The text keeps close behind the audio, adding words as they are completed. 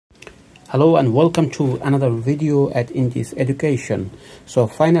Hello and welcome to another video at Indie's Education. So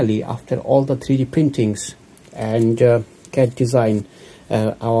finally, after all the 3D printings and CAD design,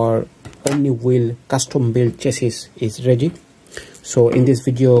 our Omni-wheel custom built chassis is ready. So in this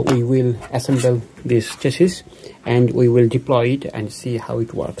video we will assemble this chassis and we will deploy it and see how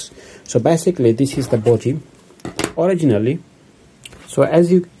it works. So basically this is the body originally. So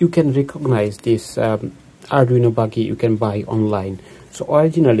as you can recognize this Arduino Buggy you can buy online. So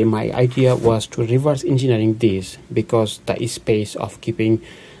originally my idea was to reverse engineering this because the space of keeping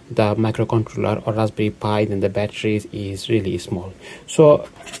the microcontroller or Raspberry Pi and the batteries is really small. So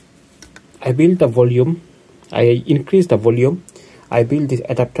I built the volume, I increased the volume, I built this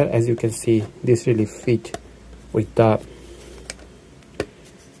adapter. As you can see, this really fit with the,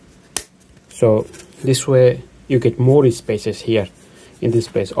 so this way you get more spaces here in this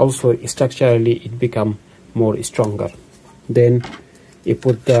place. Also structurally it become more stronger. Then you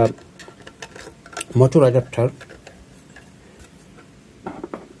put the motor adapter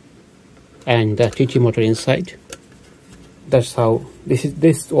and the TT motor inside. That's how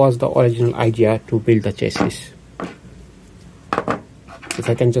this was the original idea to build the chassis. If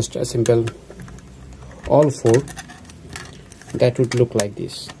I can just assemble all four, that would look like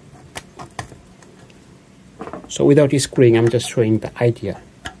this. So without screwing, I'm just showing the idea.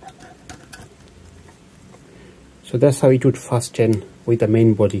 So that's how it would fasten with the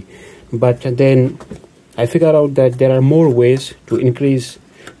main body. But then I figured out that there are more ways to increase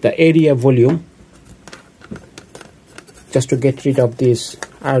the area volume just to get rid of this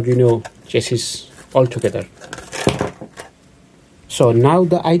Arduino chassis altogether. So now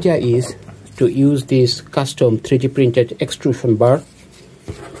the idea is to use this custom 3D printed extrusion bar.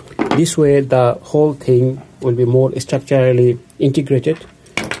 This way the whole thing will be more structurally integrated.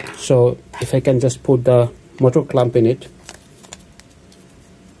 So if I can just put the motor clamp in it,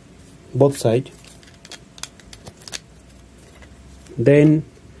 both sides, then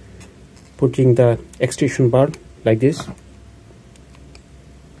putting the extrusion bar like this,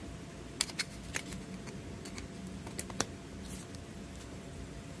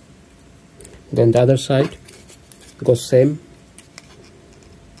 then the other side goes same,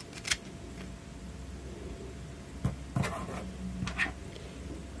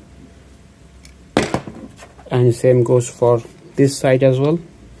 and same goes for this side as well.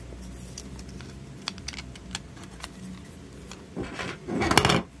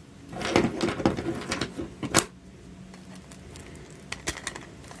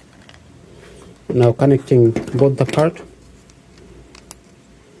 Now connecting both the part.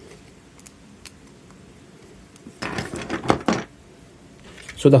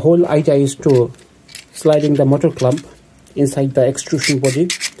 So the whole idea is to sliding the motor clamp inside the extrusion body.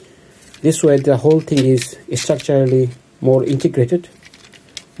 This way the whole thing is structurally more integrated,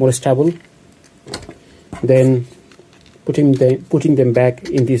 more stable. Then putting them back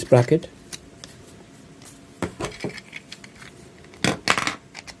in this bracket.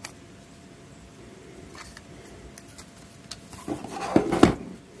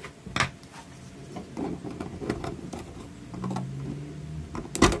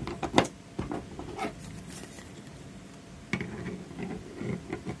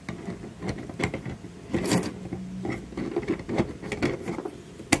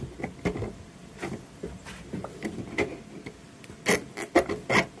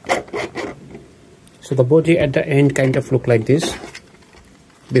 So the body at the end kind of look like this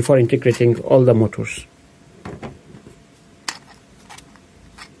before integrating all the motors.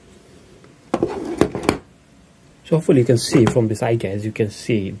 So hopefully you can see from this idea, as you can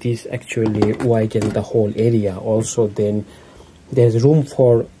see, this actually widens the whole area. Also then there's room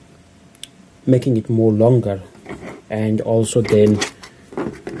for making it more longer, and also then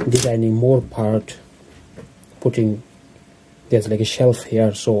designing more part, putting, there's like a shelf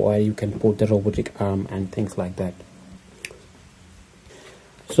here so you can put the robotic arm and things like that.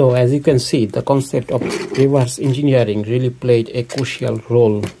 So as you can see, the concept of reverse engineering really played a crucial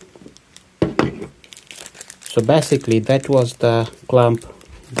role. So basically that was the clamp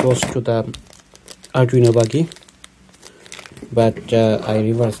goes to the Arduino Buggy, but I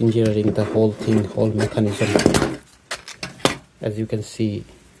reverse engineering the whole thing, whole mechanism. As you can see,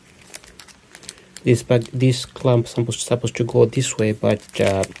 this clamp supposed to go this way, but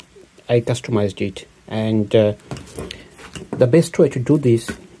I customized it, and the best way to do this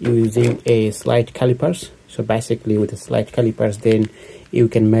using a slide calipers. So basically with the slide calipers then you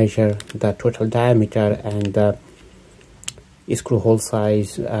can measure the total diameter and the screw hole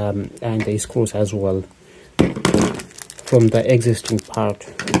size and the screws as well from the existing part.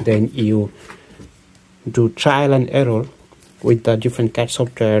 Then you do trial and error with the different CAD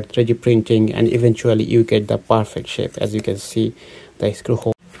software, 3D printing, and eventually you get the perfect shape. As you can see, the screw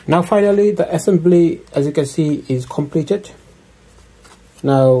hole. Now finally the assembly, as you can see, is completed.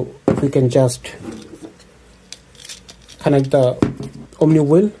 Now we can just connect the Omni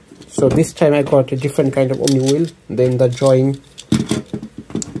wheel. So this time I got a different kind of Omni wheel than the drawing.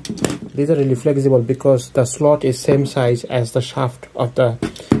 These are really flexible because the slot is same size as the shaft of the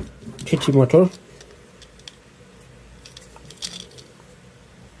TT motor.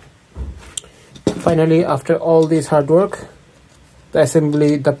 Finally, after all this hard work, the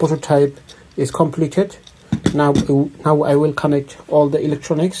assembly, the prototype is completed. Now I will connect all the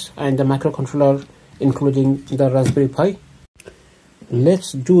electronics and the microcontroller, including the Raspberry Pi.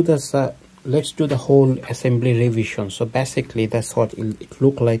 Let's do the whole assembly revision. So basically that's what it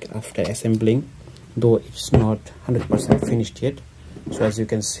look like after assembling, though it's not 100% finished yet. So as you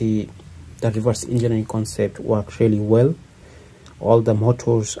can see, the reverse engineering concept worked really well. All the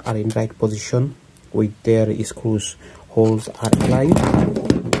motors are in right position with their screws holes are aligned.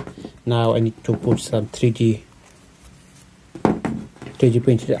 Now I need to put some 3D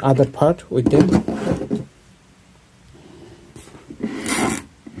printed other part with them.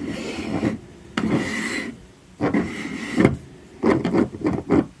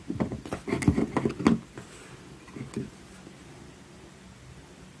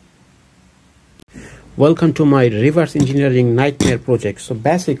 Welcome to my reverse engineering nightmare project. So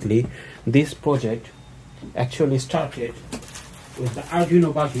basically this project actually started with the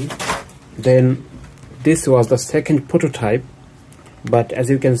Arduino Buggy. Then this was the second prototype, but as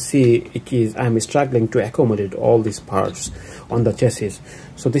you can see, I'm struggling to accommodate all these parts on the chassis.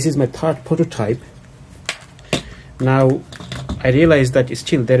 So this is my third prototype. Now I realize that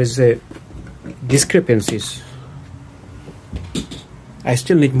still there is a discrepancies. I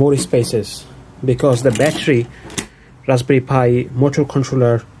still need more spaces because the battery, Raspberry Pi, motor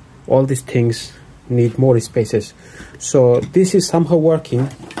controller, all these things need more spaces. So this is somehow working,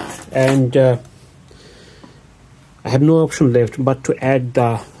 and I have no option left but to add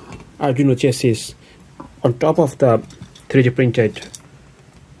the Arduino chassis on top of the 3D printed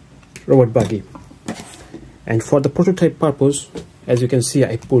robot buggy. And for the prototype purpose, as you can see,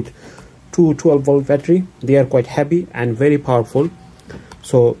 I put two 12-volt battery. They are quite heavy and very powerful.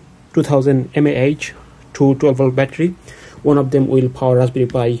 So 2000 mAh, two 12-volt battery. One of them will power Raspberry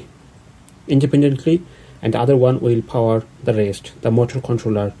Pi independently, and the other one will power the rest, the motor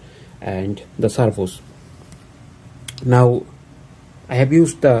controller and the servos. Now I have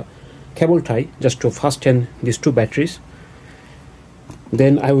used the cable tie just to fasten these two batteries.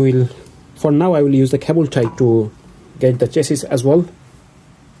 Then for now I will use the cable tie to get the chassis as well.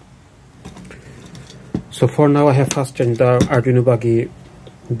 So for now I have fastened the Arduino Buggy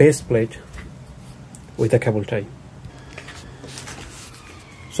base plate with the cable tie.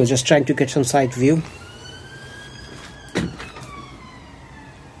 So just trying to get some side view.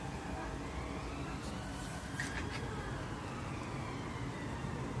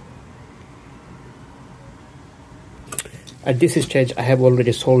 At this stage I have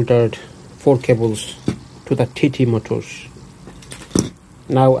already soldered 4 cables to the TT motors.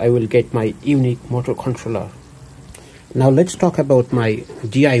 Now I will get my unique motor controller. Now let's talk about my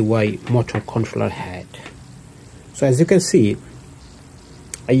DIY motor controller head. So as you can see,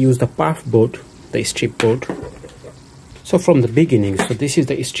 I use the perf board, the strip board. So from the beginning, so this is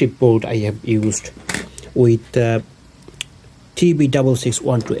the strip board I have used with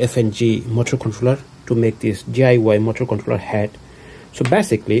TB6612FNG motor controller to make this DIY motor controller head. So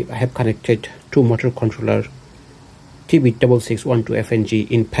basically I have connected 2 motor controller TB6612FNG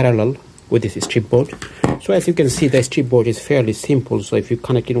in parallel with this strip board. So as you can see, the strip board is fairly simple. So if you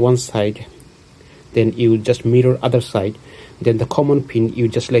connect in one side, then you just mirror other side. Then the common pin, you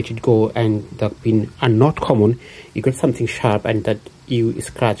just let it go, and the pin are not common, you get something sharp and that you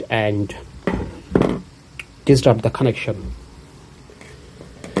scratch and disrupt the connection.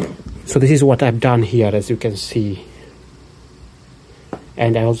 So this is what I've done here, as you can see.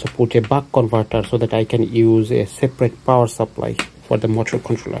 And I also put a buck converter so that I can use a separate power supply for the motor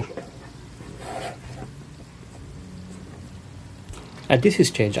controller. At this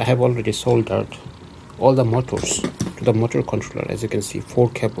stage I have already soldered all the motors to the motor controller. As you can see, 4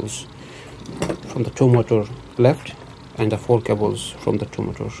 cables from the 2 motor left and the 4 cables from the 2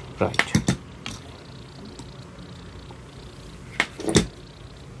 motors right.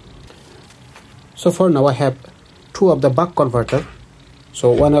 So for now I have 2 of the buck converter.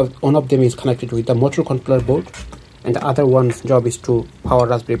 So one of them is connected with the motor controller board, and the other one's job is to power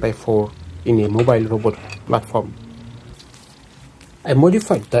Raspberry Pi 4 in a mobile robot platform. I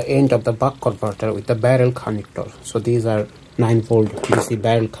modified the end of the buck converter with the barrel connector. So these are 9-volt DC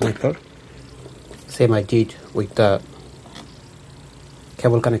barrel connector. Same I did with the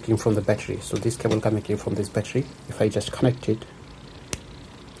cable connecting from the battery. So this cable connecting from this battery, if I just connect it,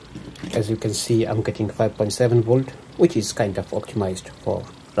 as you can see, I'm getting 5.7 volt, which is kind of optimized for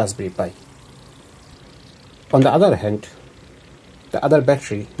Raspberry Pi. On the other hand, the other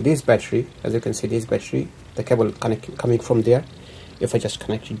battery, this battery, as you can see, this battery, the cable coming from there, if I just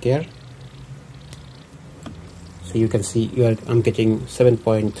connect it there, so you can see I'm getting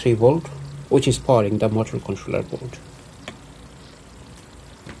 7.3 volt, which is powering the motor controller board.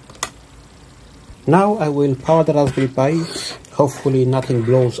 Now I will power the Raspberry Pi. Hopefully nothing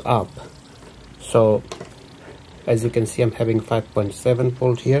blows up. So as you can see, I'm having 5.7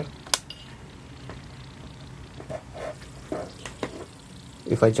 volt here.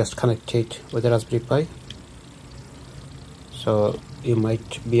 If I just connect it with the Raspberry Pi, so you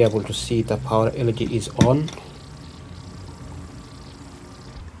might be able to see the power LED is on.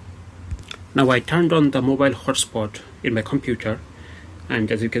 Now I turned on the mobile hotspot in my computer, and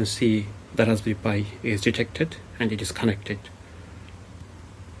as you can see, the Raspberry Pi is detected and it is connected.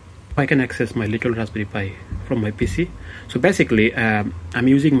 I can access my little Raspberry Pi from my PC. So basically, I'm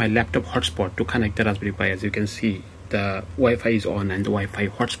using my laptop hotspot to connect the Raspberry Pi. As you can see, the Wi-Fi is on and the Wi-Fi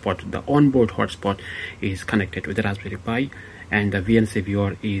hotspot, the onboard hotspot, is connected with the Raspberry Pi, and the VNC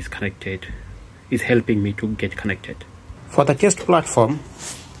viewer is connected, is helping me to get connected. For the test platform,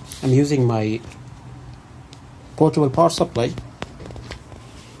 I'm using my portable power supply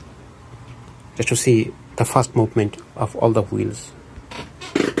just to see the fast movement of all the wheels.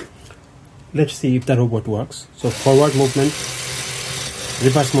 Let's see if the robot works. So forward movement,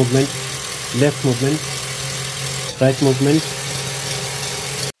 reverse movement, left movement, right movement.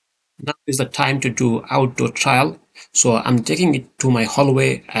 Now is the time to do outdoor trial. So I'm taking it to my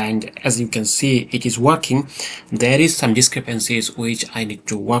hallway, and as you can see, it is working. There is some discrepancies which I need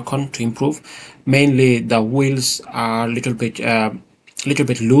to work on to improve. Mainly the wheels are a little bit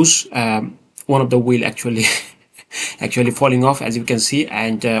loose. One of the wheel actually falling off, as you can see,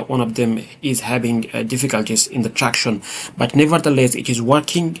 and one of them is having difficulties in the traction, but nevertheless it is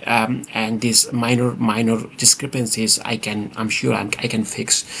working, and these minor discrepancies I'm sure I can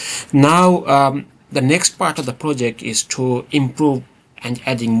fix. Now the next part of the project is to improve and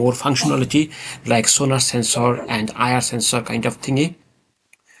adding more functionality like sonar sensor and IR sensor kind of thingy.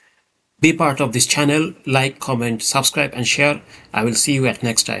 Be part of this channel, like, comment, subscribe and share. I will see you at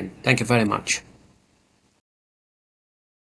next time. Thank you very much.